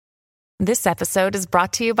This episode is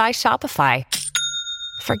brought to you by Shopify.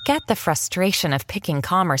 Forget the frustration of picking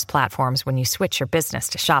commerce platforms when you switch your business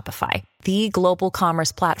to Shopify, the global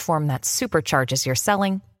commerce platform that supercharges your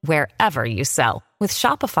selling wherever you sell. With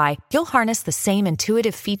Shopify, you'll harness the same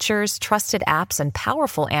intuitive features, trusted apps, and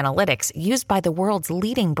powerful analytics used by the world's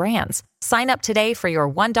leading brands. Sign up today for your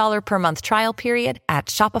 $1 per month trial period at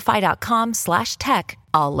shopify.com/tech,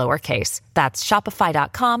 all lowercase. That's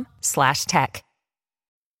shopify.com/tech.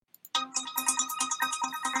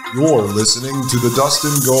 You're listening to the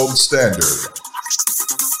Dustin Gold Standard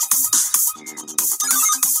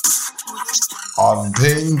on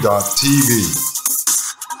Pain.tv.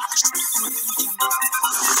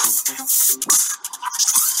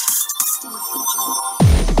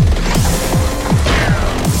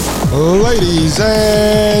 Ladies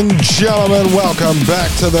and gentlemen, welcome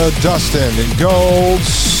back to the Dustin Gold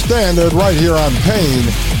Standard right here on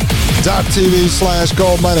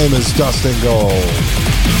Pain.tv/gold. My name is Dustin Gold.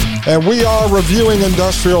 And we are reviewing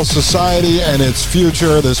industrial society and its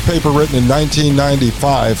future. This paper written in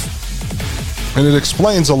 1995. And it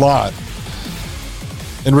explains a lot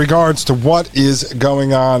in regards to what is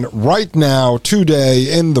going on right now,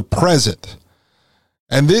 today, in the present.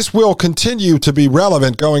 And this will continue to be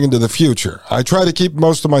relevant going into the future. I try to keep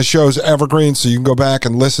most of my shows evergreen so you can go back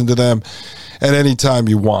and listen to them at any time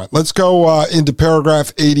you want. Let's go into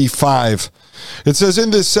paragraph 85. It says,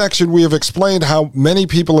 in this section, we have explained how many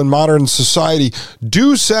people in modern society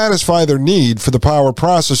do satisfy their need for the power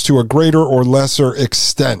process to a greater or lesser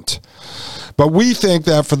extent. But we think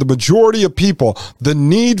that for the majority of people, the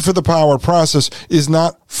need for the power process is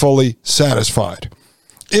not fully satisfied.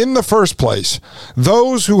 In the first place,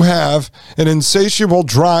 those who have an insatiable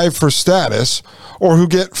drive for status or who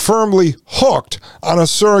get firmly hooked on a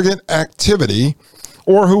surrogate activity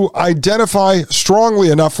or who identify strongly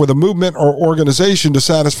enough with a movement or organization to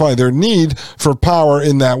satisfy their need for power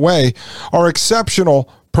in that way are exceptional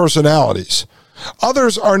personalities.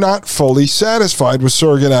 Others are not fully satisfied with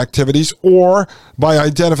surrogate activities or by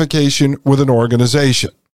identification with an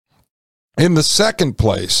organization. In the second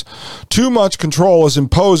place, too much control is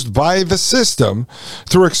imposed by the system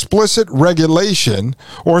through explicit regulation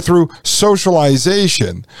or through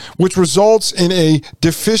socialization, which results in a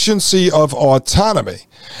deficiency of autonomy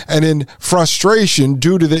and in frustration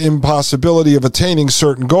due to the impossibility of attaining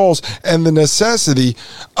certain goals and the necessity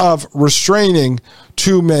of restraining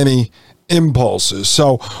too many impulses.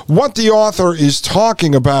 So what the author is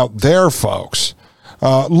talking about there, folks,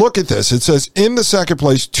 look at this. It says, in the second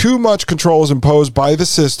place, too much control is imposed by the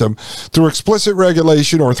system through explicit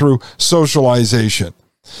regulation or through socialization.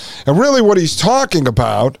 And really what he's talking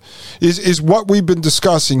about is what we've been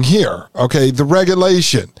discussing here, okay? The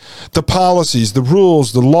regulation, the policies, the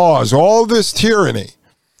rules, the laws, all this tyranny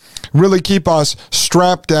really keep us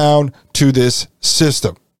strapped down to this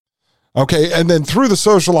system. Okay, and then through the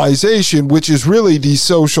socialization, which is really the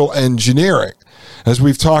social engineering. As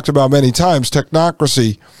we've talked about many times,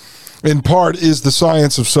 technocracy, in part, is the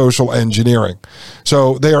science of social engineering.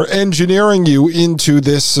 So they are engineering you into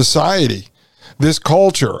this society, this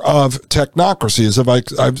culture of technocracy. As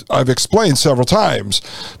I've explained several times,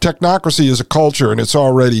 technocracy is a culture, and it's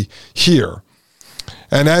already here.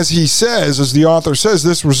 And as he says, as the author says,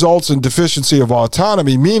 this results in deficiency of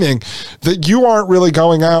autonomy, meaning that you aren't really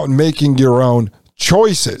going out and making your own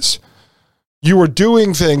choices. You are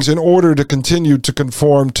doing things in order to continue to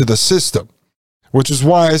conform to the system, which is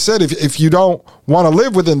why I said if you don't want to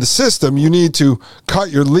live within the system, you need to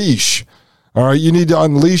cut your leash. All right, you need to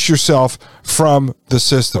unleash yourself from the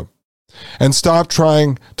system and stop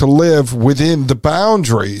trying to live within the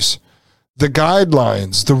boundaries, the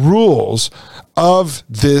guidelines, the rules of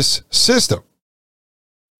this system.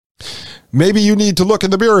 Maybe you need to look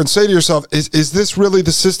in the mirror and say to yourself, is this really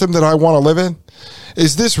the system that I want to live in?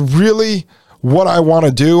 Is this really what I want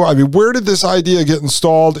to do? I mean, where did this idea get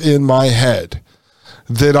installed in my head?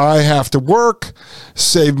 That I have to work,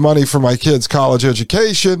 save money for my kids' college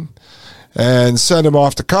education, and send them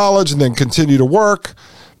off to college, and then continue to work,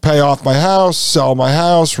 pay off my house, sell my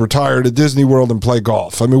house, retire to Disney World, and play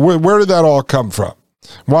golf. I mean, where did that all come from?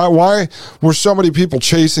 Why were so many people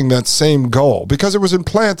chasing that same goal? Because it was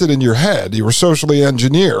implanted in your head. You were socially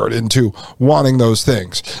engineered into wanting those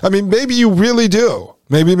things. I mean, maybe you really do.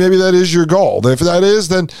 Maybe that is your goal. If that is,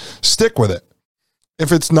 then stick with it.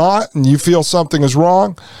 If it's not, and you feel something is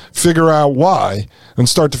wrong, figure out why and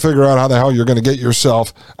start to figure out how the hell you're going to get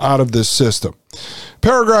yourself out of this system.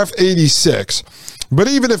 Paragraph 86. But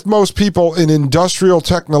even if most people in industrial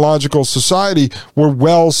technological society were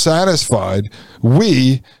well satisfied,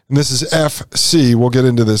 we, and this is FC, we'll get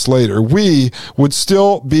into this later, we would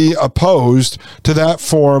still be opposed to that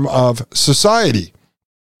form of society.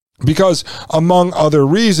 Because, among other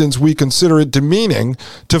reasons, we consider it demeaning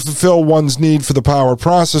to fulfill one's need for the power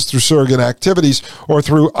process through surrogate activities or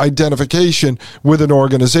through identification with an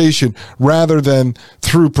organization rather than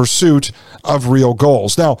through pursuit of real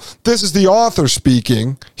goals. Now, this is the author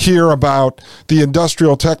speaking here about the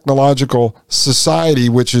industrial technological society,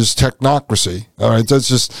 which is technocracy. All right, that's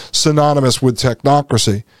just synonymous with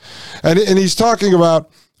technocracy. And he's talking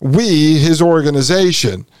about we, his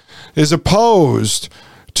organization, is opposed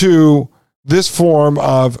to this form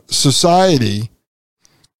of society.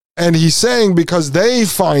 And he's saying because they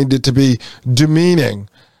find it to be demeaning,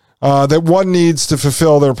 that one needs to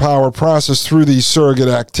fulfill their power process through these surrogate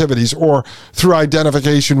activities or through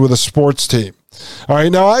identification with a sports team. All right,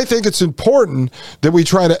 now I think it's important that we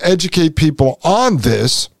try to educate people on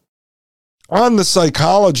this, on the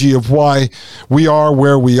psychology of why we are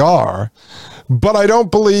where we are. But I don't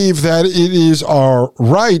believe that it is our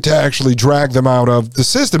right to actually drag them out of the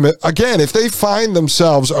system. Again, if they find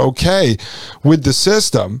themselves okay with the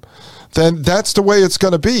system, then that's the way it's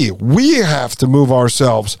going to be. We have to move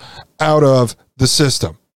ourselves out of the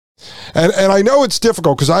system. And I know it's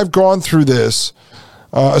difficult because I've gone through this,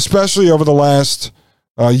 especially over the last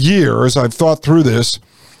year as I've thought through this,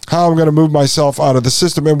 how I'm going to move myself out of the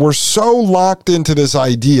system. And we're so locked into this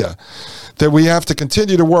idea that we have to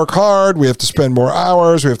continue to work hard, we have to spend more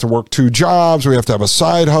hours, we have to work 2 jobs, we have to have a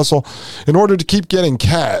side hustle in order to keep getting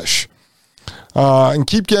cash. And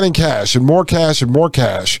keep getting cash and more cash and more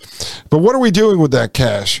cash. But what are we doing with that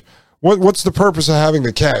cash? What's the purpose of having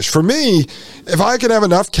the cash? For me, if I can have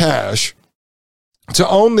enough cash to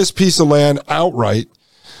own this piece of land outright,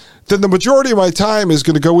 then the majority of my time is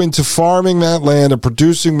going to go into farming that land and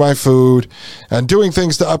producing my food and doing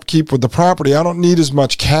things to upkeep with the property. I don't need as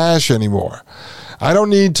much cash anymore. I don't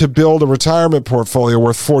need to build a retirement portfolio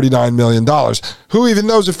worth $49 million. Who even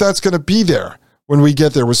knows if that's going to be there when we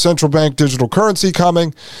get there? With central bank digital currency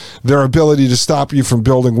coming, their ability to stop you from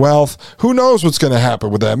building wealth, who knows what's going to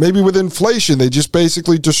happen with that? Maybe with inflation, they just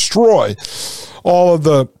basically destroy all of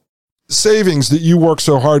the savings that you work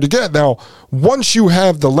so hard to get. Now, once you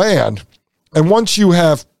have the land and once you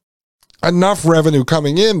have enough revenue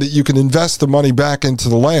coming in that you can invest the money back into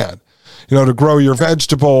the land, to grow your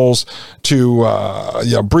vegetables, to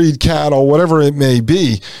breed cattle, whatever it may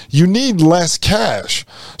be, you need less cash.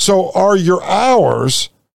 So are your hours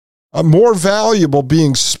more valuable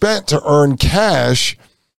being spent to earn cash,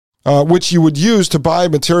 which you would use to buy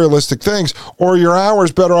materialistic things, or your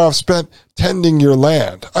hours better off spent tending your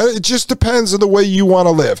land? It just depends on the way you want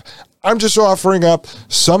to live. I'm just offering up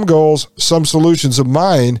some goals, some solutions of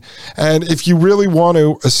mine. And if you really want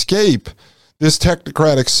to escape this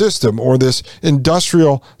technocratic system or this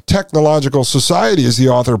industrial technological society, as the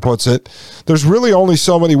author puts it, there's really only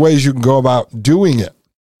so many ways you can go about doing it.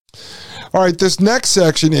 All right, this next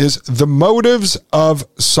section is the motives of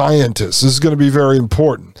scientists. This is going to be very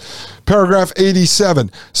important. Paragraph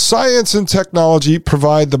 87, science and technology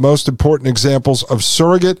provide the most important examples of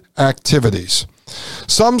surrogate activities.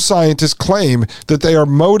 Some scientists claim that they are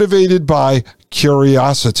motivated by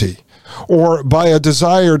curiosity or by a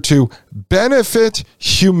desire to benefit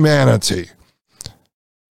humanity.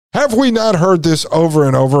 Have we not heard this over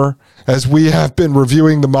and over as we have been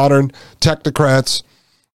reviewing the modern technocrats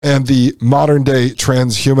and the modern day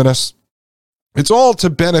transhumanists? It's all to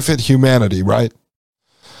benefit humanity, right?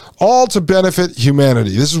 All to benefit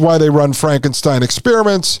humanity. This is why they run Frankenstein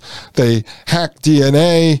experiments. They hack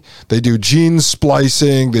DNA. They do gene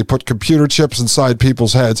splicing. They put computer chips inside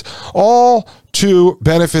people's heads. All to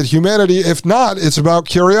benefit humanity. If not, it's about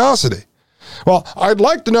curiosity. Well, I'd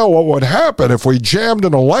like to know what would happen if we jammed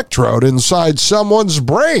an electrode inside someone's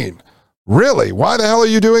brain. Really? Why the hell are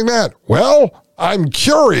you doing that? Well, I'm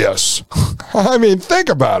curious. I mean, think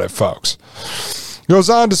about it, folks. Goes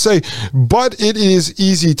on to say, but it is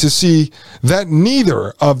easy to see that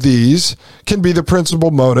neither of these can be the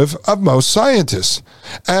principal motive of most scientists.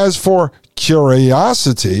 As for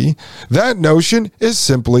curiosity, that notion is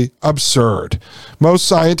simply absurd. Most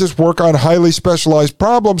scientists work on highly specialized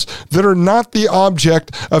problems that are not the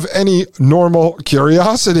object of any normal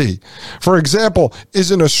curiosity. For example,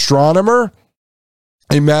 is an astronomer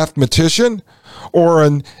a mathematician or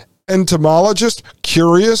an entomologist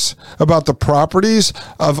curious about the properties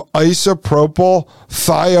of isopropyl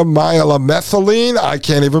thiamylamethylene? I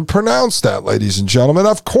can't even pronounce that, ladies and gentlemen.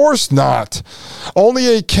 Of course not.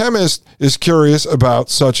 Only a chemist is curious about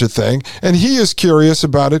such a thing, and he is curious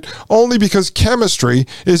about it only because chemistry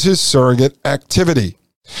is his surrogate activity.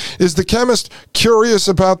 Is the chemist curious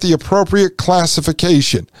about the appropriate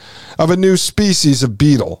classification of a new species of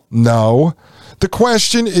beetle? No. The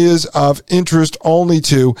question is of interest only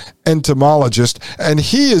to entomologist, and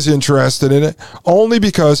he is interested in it only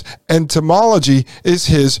because entomology is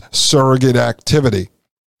his surrogate activity.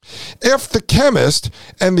 If the chemist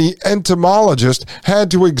and the entomologist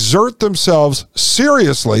had to exert themselves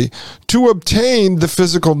seriously to obtain the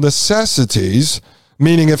physical necessities,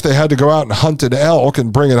 meaning if they had to go out and hunt an elk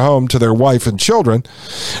and bring it home to their wife and children,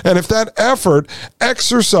 and if that effort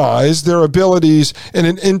exercised their abilities in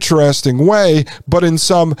an interesting way, but in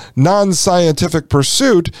some non-scientific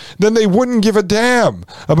pursuit, then they wouldn't give a damn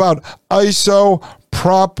about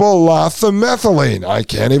isopropyl-methylene. I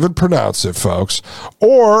can't even pronounce it, folks.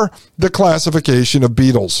 Or the classification of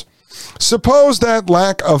beetles. Suppose that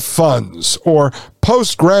lack of funds or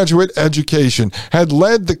postgraduate education had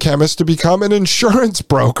led the chemist to become an insurance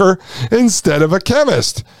broker instead of a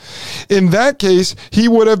chemist. In that case, he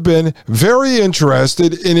would have been very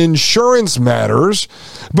interested in insurance matters,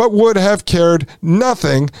 but would have cared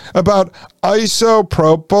nothing about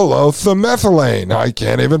isopropyl-methylene. I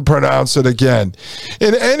can't even pronounce it again.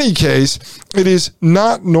 In any case, it is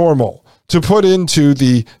not normal to put into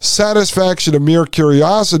the satisfaction of mere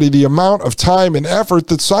curiosity the amount of time and effort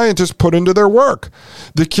that scientists put into their work.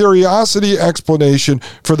 The curiosity explanation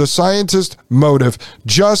for the scientist's motive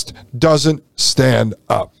just doesn't stand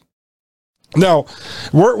up. Now,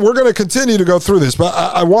 we're going to continue to go through this, but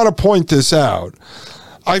I want to point this out.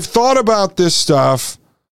 I've thought about this stuff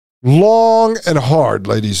long and hard,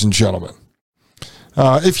 ladies and gentlemen.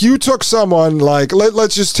 If you took someone like,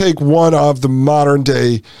 let's just take one of the modern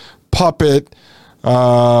day puppet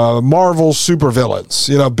Marvel supervillains,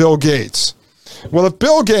 Bill Gates. Well, if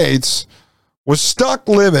Bill Gates was stuck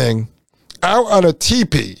living out on a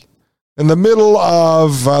teepee in the middle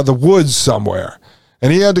of the woods somewhere,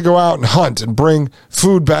 and he had to go out and hunt and bring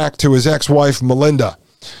food back to his ex-wife, Melinda,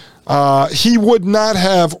 he would not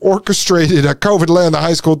have orchestrated a COVID-land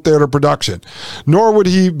high school theater production, nor would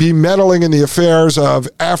he be meddling in the affairs of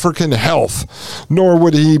African health, nor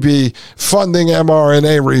would he be funding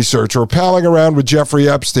mRNA research or palling around with Jeffrey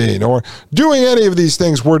Epstein or doing any of these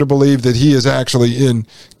things we're to believe that he is actually in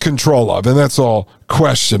control of. And that's all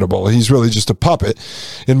questionable. He's really just a puppet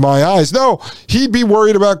in my eyes. No, he'd be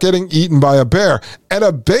worried about getting eaten by a bear. And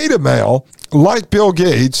a beta male like Bill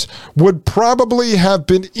Gates would probably have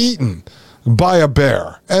been eaten by a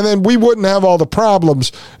bear. And then we wouldn't have all the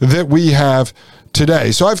problems that we have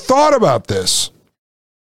today. So I've thought about this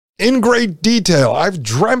in great detail. I've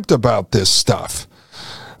dreamt about this stuff.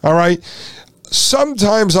 All right.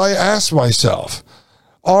 Sometimes I ask myself,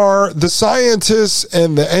 are the scientists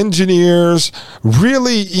and the engineers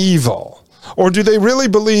really evil? Or do they really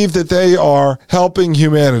believe that they are helping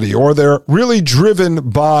humanity? Or they're really driven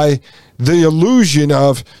by the illusion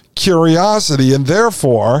of curiosity, and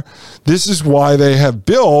therefore, this is why they have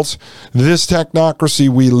built this technocracy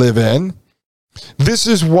we live in. This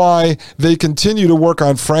is why they continue to work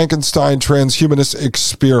on Frankenstein transhumanist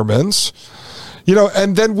experiments.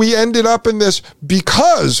 And then we ended up in this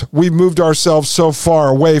because we moved ourselves so far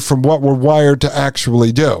away from what we're wired to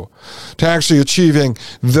actually do, to actually achieving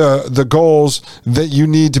the goals that you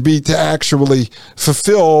need to be to actually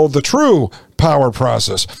fulfill the true power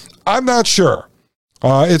process. I'm not sure.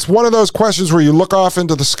 It's one of those questions where you look off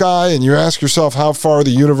into the sky and you ask yourself how far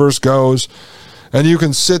the universe goes, and you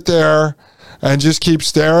can sit there and just keep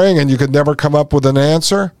staring and you could never come up with an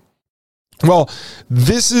answer. Well,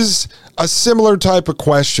 this is a similar type of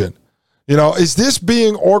question. Is this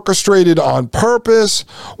being orchestrated on purpose,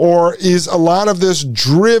 or is a lot of this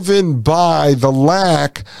driven by the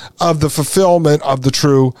lack of the fulfillment of the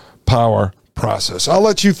true power process? I'll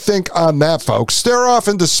let you think on that, folks. Stare off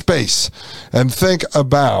into space and think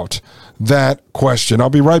about that question. I'll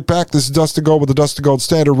be right back. This is Dustin Gold with the Dustin Gold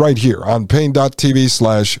Standard right here on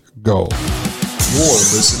Paine.tv/gold. You're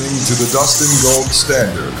listening to the Dustin Gold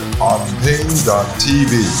Standard on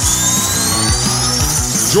Paine.tv.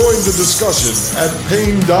 Join the discussion at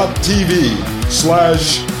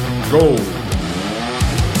Paine.tv/gold.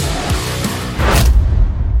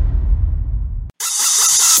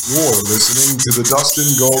 You're listening to the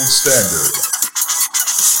Dustin Gold Standard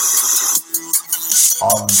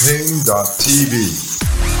on Paine.tv.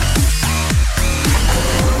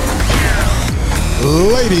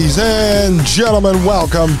 Ladies and gentlemen,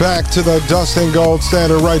 welcome back to the Dustin Gold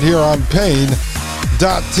Standard right here on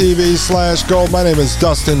Pain.tv/gold. My name is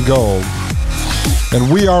Dustin Gold,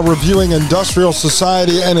 and we are reviewing Industrial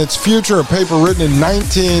Society and Its Future, a paper written in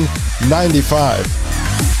 1995.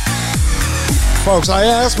 Folks, I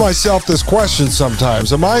ask myself this question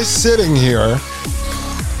sometimes. Am I sitting here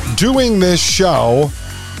doing this show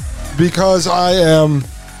because I am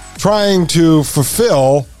trying to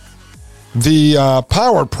fulfill the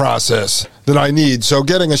power process that I need? So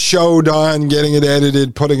getting a show done, getting it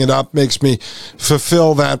edited, putting it up makes me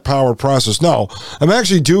fulfill that power process. No, I'm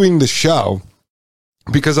actually doing the show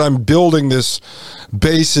because I'm building this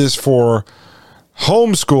basis for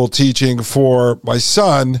homeschool teaching for my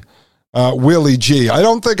son, Willie G. I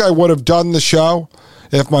don't think I would have done the show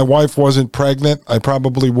if my wife wasn't pregnant. I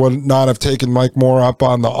probably would not have taken Mike Moore up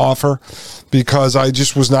on the offer because I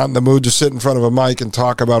just was not in the mood to sit in front of a mic and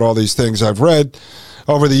talk about all these things I've read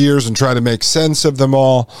over the years and try to make sense of them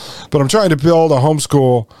all. But I'm trying to build a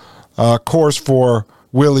homeschool course for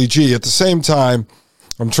Willie G. At the same time,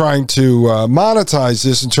 I'm trying to monetize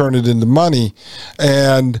this and turn it into money.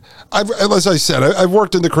 And as I said, I've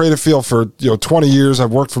worked in the creative field for 20 years.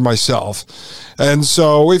 I've worked for myself. And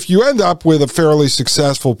so if you end up with a fairly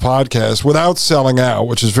successful podcast without selling out,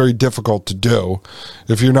 which is very difficult to do,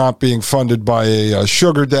 if you're not being funded by a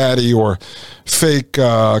sugar daddy or fake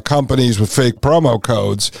companies with fake promo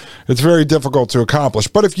codes, it's very difficult to accomplish.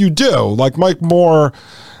 But if you do, like Mike Moore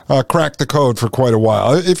cracked the code for quite a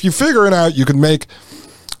while, if you figure it out, you can make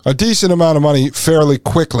a decent amount of money fairly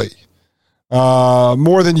quickly,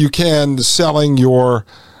 more than you can selling your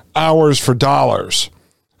hours for dollars.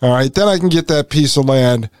 All right, then I can get that piece of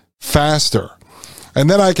land faster. And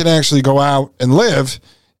then I can actually go out and live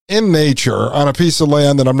in nature on a piece of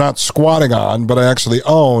land that I'm not squatting on, but I actually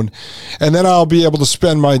own. And then I'll be able to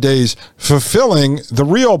spend my days fulfilling the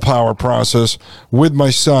real power process with my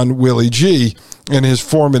son, Willie G, in his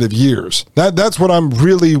formative years. That's what I'm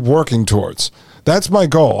really working towards. That's my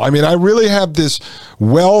goal. I mean, I really have this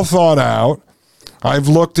well thought out. I've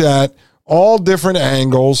looked at all different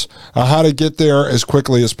angles on how to get there as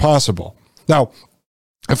quickly as possible. Now,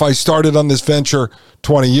 if I started on this venture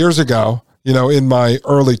 20 years ago, in my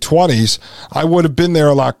early 20s, I would have been there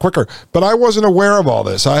a lot quicker. But I wasn't aware of all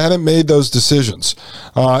this. I hadn't made those decisions.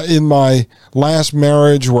 In my last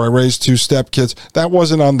marriage where I raised 2 stepkids, that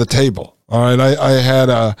wasn't on the table. All right, I had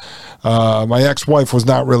my ex-wife was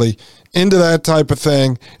not really into that type of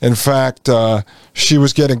thing. In fact, she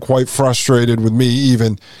was getting quite frustrated with me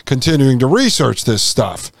even continuing to research this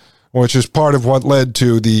stuff, which is part of what led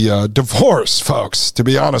to the divorce, folks, to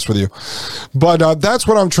be honest with you. But that's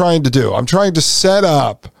what I'm trying to do. I'm trying to set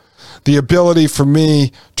up the ability for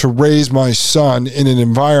me to raise my son in an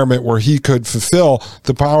environment where he could fulfill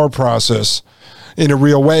the power process in a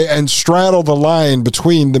real way and straddle the line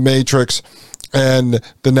between the matrix and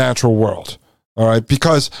the natural world. All right,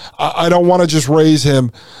 because I don't want to just raise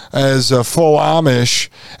him as a full Amish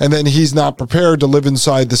and then he's not prepared to live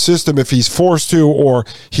inside the system if he's forced to or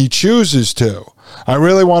he chooses to. I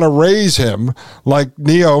really want to raise him like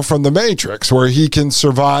Neo from the Matrix, where he can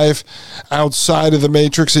survive outside of the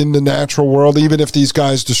Matrix in the natural world, even if these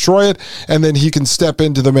guys destroy it, and then he can step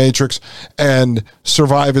into the Matrix and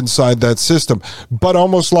survive inside that system. But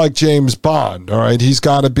almost like James Bond, all right, he's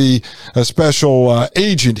got to be a special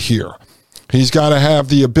agent here. He's got to have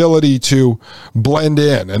the ability to blend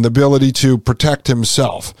in and the ability to protect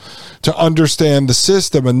himself, to understand the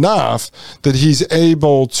system enough that he's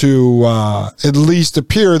able to at least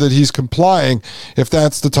appear that he's complying if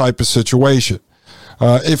that's the type of situation.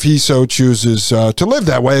 If he so chooses to live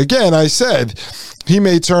that way. Again, I said he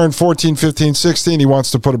may turn 14, 15, 16. He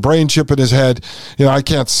wants to put a brain chip in his head. I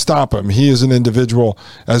can't stop him. He is an individual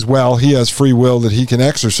as well. He has free will that he can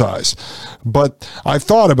exercise. But I've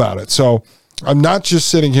thought about it. So I'm not just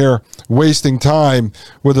sitting here wasting time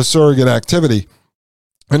with a surrogate activity.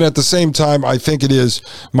 And at the same time, I think it is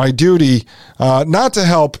my duty not to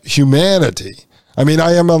help humanity. I mean,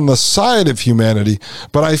 I am on the side of humanity,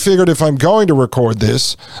 but I figured if I'm going to record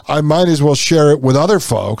this, I might as well share it with other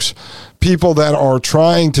folks, people that are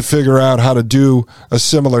trying to figure out how to do a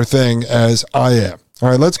similar thing as I am. All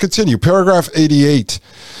right, let's continue. Paragraph 88.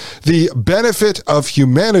 The benefit of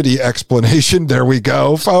humanity explanation. There we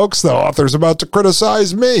go, folks. The author's about to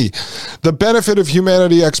criticize me. The benefit of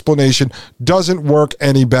humanity explanation doesn't work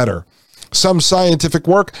any better. Some scientific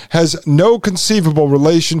work has no conceivable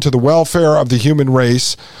relation to the welfare of the human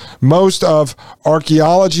race. Most of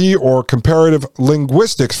archaeology or comparative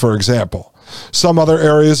linguistics, for example, Some other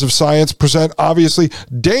areas of science present obviously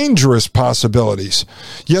dangerous possibilities.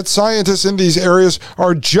 Yet scientists in these areas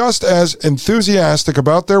are just as enthusiastic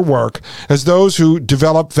about their work as those who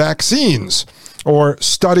develop vaccines or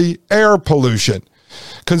study air pollution.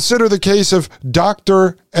 Consider the case of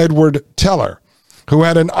Dr. Edward Teller, who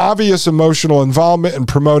had an obvious emotional involvement in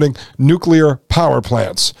promoting nuclear power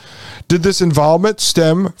plants. Did this involvement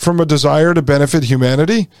stem from a desire to benefit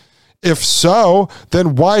humanity? If so,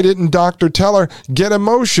 then why didn't Dr. Teller get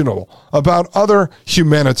emotional about other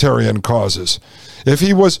humanitarian causes? If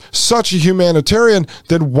he was such a humanitarian,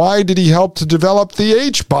 then why did he help to develop the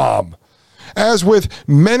H-bomb? As with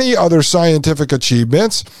many other scientific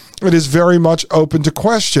achievements, it is very much open to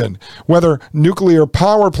question whether nuclear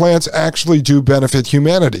power plants actually do benefit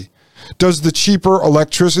humanity. Does the cheaper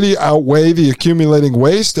electricity outweigh the accumulating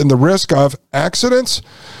waste and the risk of accidents?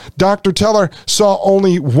 Dr. Teller saw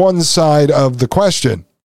only one side of the question.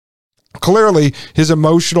 Clearly, his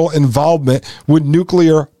emotional involvement with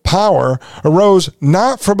nuclear power arose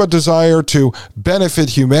not from a desire to benefit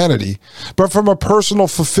humanity, but from a personal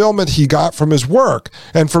fulfillment he got from his work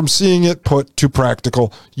and from seeing it put to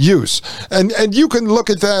practical use. And you can look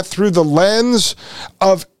at that through the lens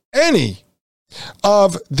of any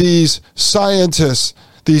of these scientists,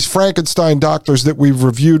 these Frankenstein doctors that we've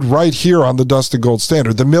reviewed right here on the Dustin Gold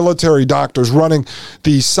Standard, the military doctors running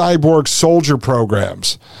the cyborg soldier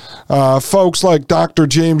programs, folks like Dr.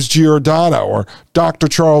 James Giordano or Dr.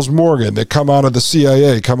 Charles Morgan that come out of the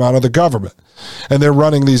CIA, come out of the government, and they're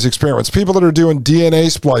running these experiments. People that are doing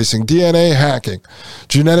DNA splicing, DNA hacking,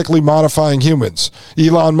 genetically modifying humans.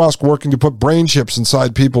 Elon Musk working to put brain chips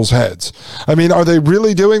inside people's heads. I mean, are they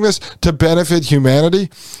really doing this to benefit humanity?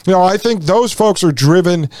 You know, I think those folks are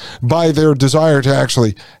driven by their desire to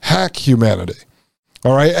actually hack humanity.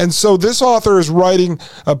 All right. And so this author is writing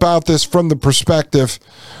about this from the perspective,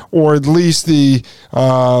 or at least the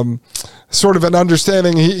sort of an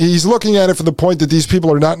understanding. He's looking at it from the point that these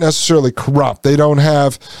people are not necessarily corrupt. They don't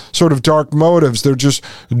have sort of dark motives. They're just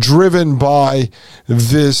driven by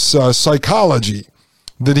this psychology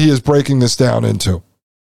that he is breaking this down into.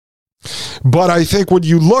 But I think when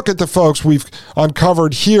you look at the folks we've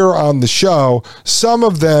uncovered here on the show, some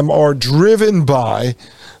of them are driven by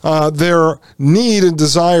their need and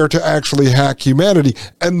desire to actually hack humanity.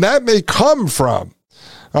 And that may come from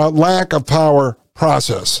lack of power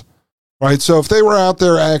process, right? So if they were out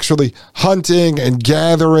there actually hunting and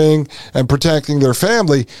gathering and protecting their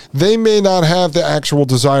family, they may not have the actual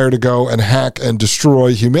desire to go and hack and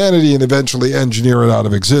destroy humanity and eventually engineer it out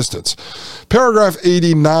of existence. Paragraph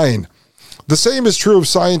 89. The same is true of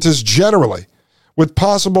scientists generally. With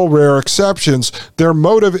possible rare exceptions, their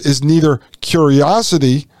motive is neither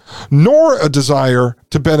curiosity nor a desire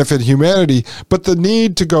to benefit humanity, but the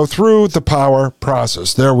need to go through the power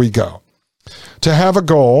process. There we go. To have a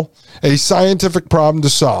goal, a scientific problem to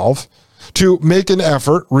solve, to make an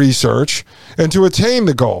effort, research, and to attain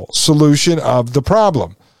the goal, solution of the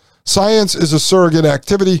problem. Science is a surrogate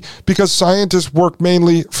activity because scientists work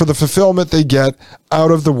mainly for the fulfillment they get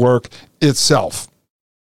out of the work itself.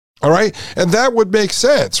 All right. And that would make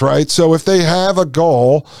sense, right? So if they have a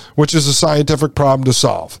goal, which is a scientific problem to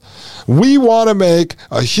solve, we want to make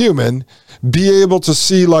a human be able to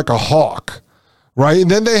see like a hawk, right?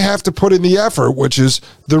 And then they have to put in the effort, which is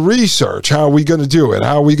the research. How are we going to do it?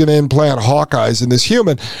 How are we going to implant hawk eyes in this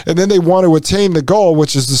human? And then they want to attain the goal,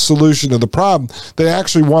 which is the solution to the problem. They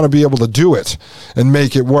actually want to be able to do it and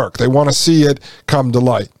make it work. They want to see it come to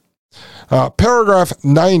light. Paragraph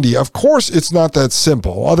 90. Of course, it's not that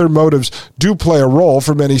simple. Other motives do play a role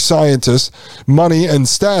for many scientists. Money and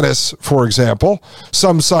status, for example.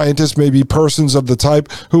 Some scientists may be persons of the type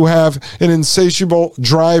who have an insatiable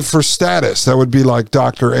drive for status. That would be like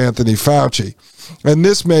Dr. Anthony Fauci. And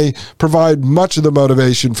this may provide much of the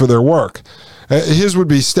motivation for their work. His would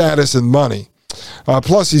be status and money.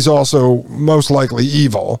 Plus, he's also most likely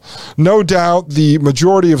evil. No doubt the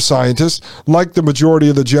majority of scientists, like the majority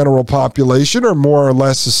of the general population, are more or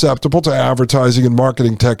less susceptible to advertising and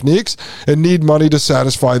marketing techniques and need money to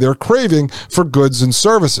satisfy their craving for goods and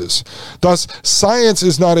services. Thus, science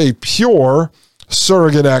is not a pure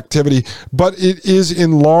surrogate activity, but it is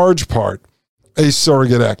in large part a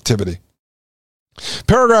surrogate activity.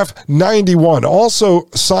 Paragraph 91. Also,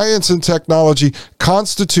 science and technology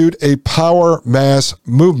constitute a power mass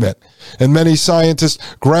movement, and many scientists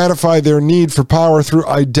gratify their need for power through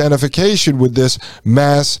identification with this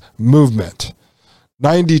mass movement.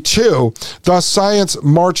 92. Thus, science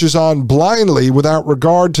marches on blindly without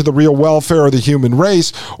regard to the real welfare of the human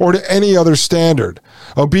race or to any other standard,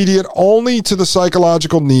 obedient only to the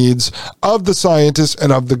psychological needs of the scientists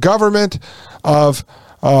and of the government, of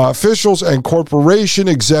officials and corporation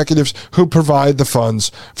executives who provide the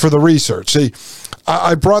funds for the research. See,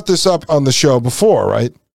 I brought this up on the show before,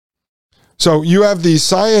 right? So you have these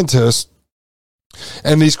scientists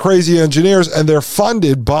and these crazy engineers, and they're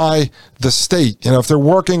funded by the state. You know, if they're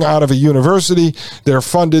working out of a university, they're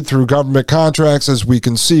funded through government contracts, as we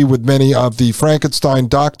can see with many of the Frankenstein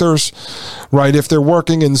doctors, right? If they're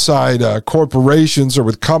working inside corporations or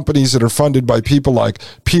with companies that are funded by people like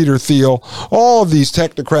Peter Thiel, all of these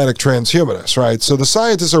technocratic transhumanists, right? So the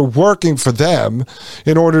scientists are working for them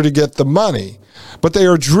in order to get the money. But they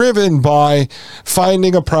are driven by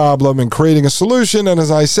finding a problem and creating a solution. And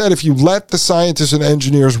as I said, if you let the scientists and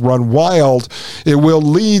engineers run wild, it will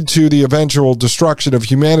lead to the eventual destruction of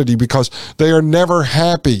humanity because they are never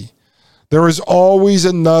happy. There is always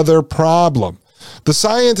another problem. The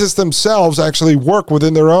scientists themselves actually work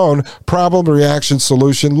within their own problem, reaction,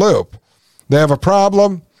 solution loop. They have a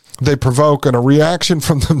problem. They provoke a reaction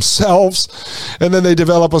from themselves, and then they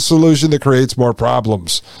develop a solution that creates more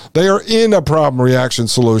problems. They are in a problem, reaction,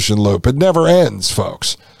 solution loop. It never ends,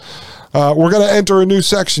 folks. We're going to enter a new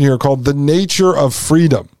section here called The Nature of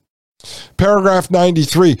Freedom. Paragraph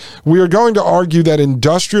 93, we are going to argue that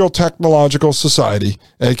industrial technological society,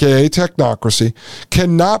 aka technocracy,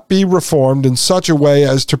 cannot be reformed in such a way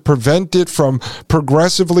as to prevent it from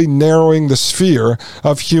progressively narrowing the sphere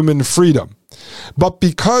of human freedom. But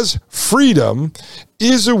because freedom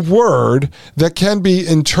is a word that can be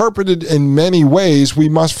interpreted in many ways, we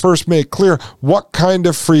must first make clear what kind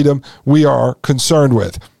of freedom we are concerned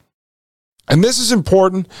with. And this is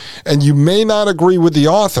important, and you may not agree with the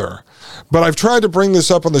author, but I've tried to bring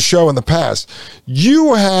this up on the show in the past.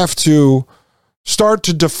 You have to start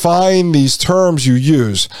to define these terms you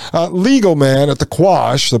use. Legal Man at the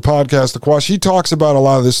Quash, the podcast The Quash, he talks about a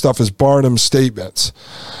lot of this stuff as Barnum statements,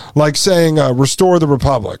 like saying restore the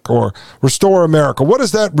republic or restore America. What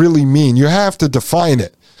does that really mean? You have to define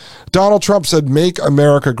it. Donald Trump said, make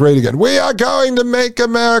America great again. We are going to make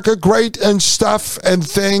America great and stuff and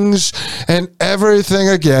things and everything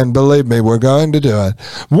again. Believe me, we're going to do it.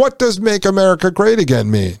 What does make America great again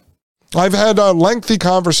mean? I've had lengthy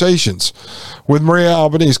conversations with Maria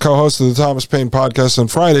Albanese, co-host of the Thomas Paine podcast on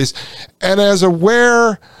Fridays, and as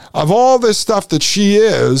aware of all this stuff that she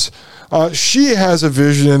is, she has a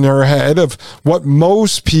vision in her head of what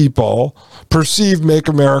most people perceive Make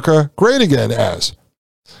America Great Again as.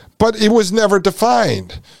 But it was never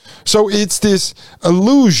defined. So it's this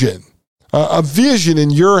illusion, a vision in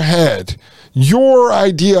your head, your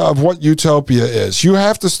idea of what utopia is. You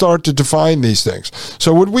have to start to define these things.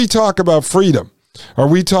 So when we talk about freedom, or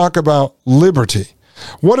we talk about liberty,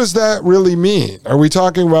 what does that really mean? Are we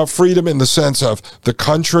talking about freedom in the sense of the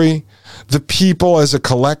country, the people as a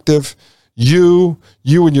collective, you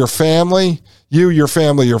and your family, your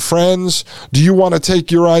family, your friends? Do you want to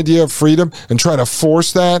take your idea of freedom and try to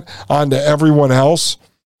force that onto everyone else?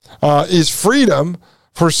 Is freedom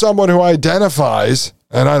for someone who identifies,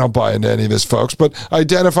 and I don't buy into any of this, folks, but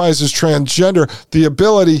identifies as transgender, the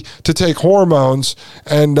ability to take hormones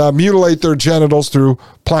and mutilate their genitals through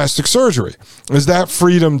plastic surgery? Is that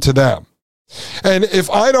freedom to them? And if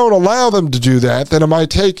I don't allow them to do that, then am I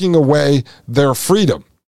taking away their freedom?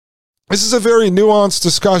 This is a very nuanced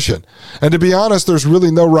discussion. And to be honest, there's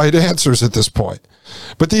really no right answers at this point.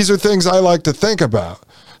 But these are things I like to think about.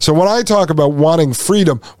 So when I talk about wanting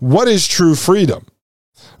freedom, what is true freedom?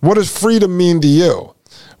 What does freedom mean to you?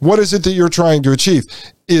 What is it that you're trying to achieve?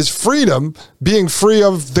 Is freedom being free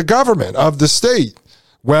of the government, of the state?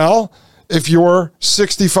 Well, if you're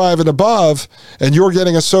 65 and above and you're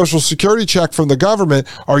getting a Social Security check from the government,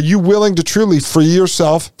 are you willing to truly free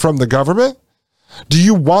yourself from the government? Do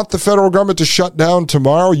you want the federal government to shut down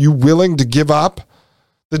tomorrow? Are you willing to give up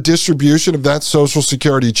the distribution of that Social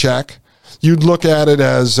Security check? You'd look at it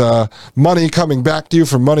as money coming back to you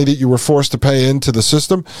for money that you were forced to pay into the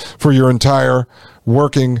system for your entire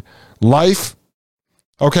working life.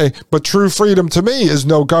 Okay, but true freedom to me is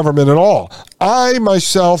no government at all. I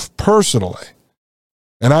myself personally,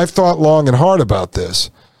 and I've thought long and hard about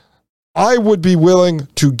this, I would be willing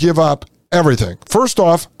to give up everything. First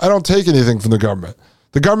off, I don't take anything from the government.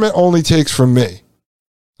 The government only takes from me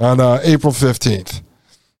on April 15th.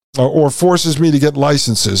 Or forces me to get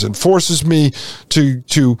licenses and forces me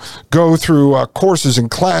to go through courses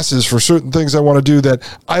and classes for certain things I want to do that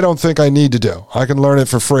I don't think I need to do. I can learn it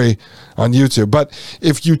for free on YouTube. But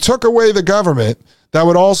if you took away the government, that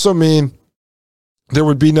would also mean there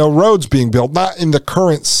would be no roads being built, not in the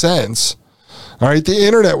current sense. All right, the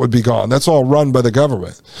internet would be gone. That's all run by the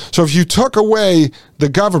government. So if you took away the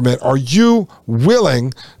government, are you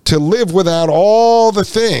willing to live without all the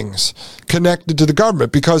things connected to the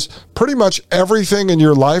government? Because pretty much everything in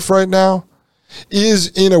your life right now is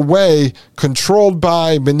in a way controlled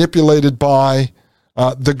by, manipulated by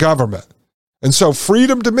the government. And so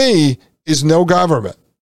freedom to me is no government.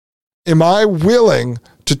 Am I willing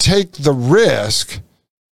to take the risk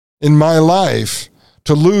in my life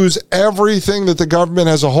to lose everything that the government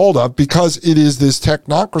has a hold of because it is this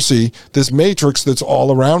technocracy, this matrix that's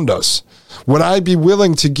all around us? Would I be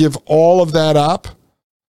willing to give all of that up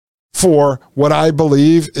for what I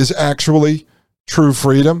believe is actually true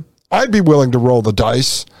freedom? I'd be willing to roll the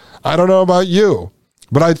dice. I don't know about you,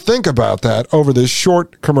 but I'd think about that over this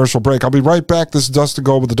short commercial break. I'll be right back. This is Dustin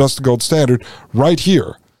Gold with the Dustin Gold Standard right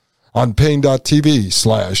here on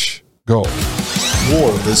Paine.tv/gold.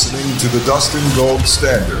 You're listening to the Dustin Gold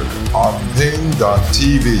Standard on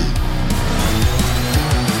Paine.tv.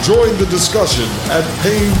 Join the discussion at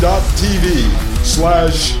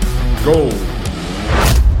Paine.tv/gold.